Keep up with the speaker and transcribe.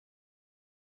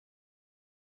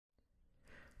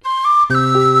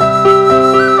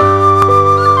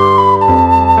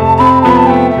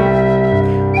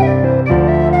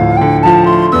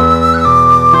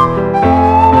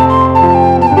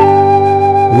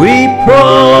We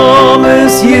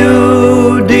promise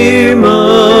you, dear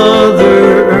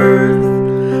Mother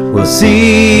Earth, we'll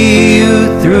see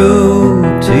you through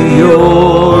to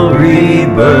your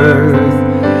rebirth,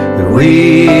 that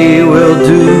we will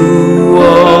do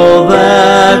all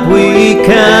that we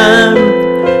can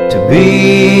to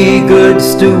be good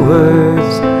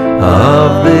stewards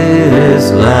of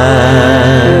this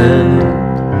land.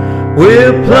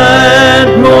 We'll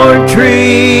plant more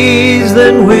trees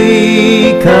than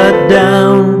we cut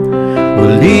down.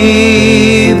 We'll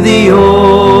leave the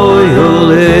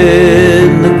oil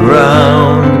in the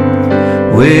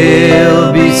ground.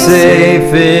 We'll be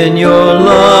safe in your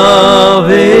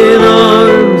loving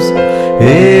arms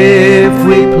if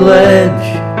we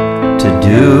pledge to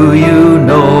do you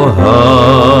no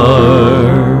harm.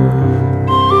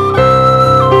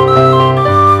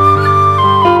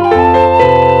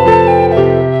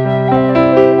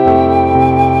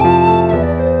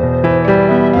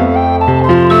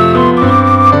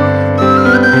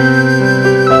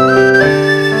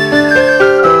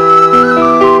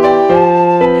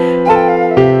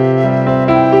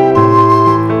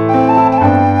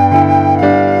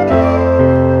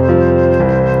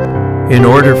 In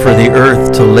order for the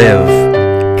earth to live,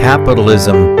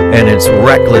 capitalism and its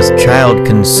reckless child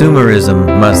consumerism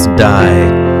must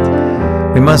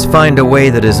die. We must find a way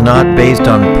that is not based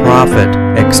on profit,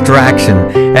 extraction,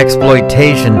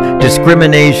 exploitation,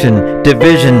 discrimination,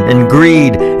 division, and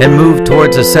greed, and move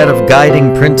towards a set of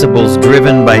guiding principles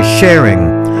driven by sharing,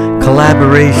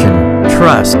 collaboration,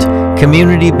 trust,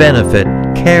 community benefit,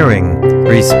 caring,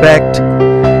 respect,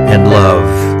 and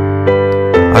love.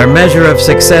 Our measure of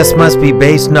success must be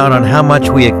based not on how much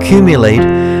we accumulate,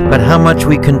 but how much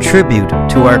we contribute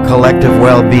to our collective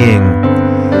well-being.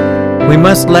 We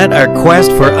must let our quest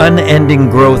for unending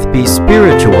growth be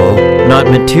spiritual, not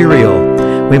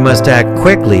material. We must act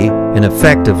quickly and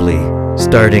effectively,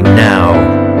 starting now.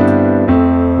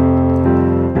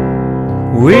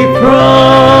 We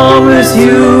promise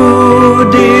you,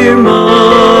 dear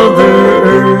Mother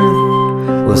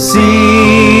Earth, we'll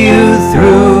see you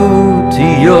through to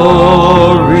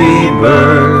your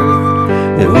rebirth,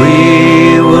 that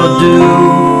we will do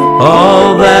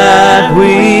all that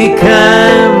we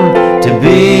can to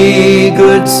be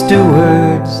good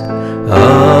stewards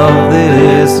of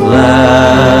this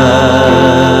land.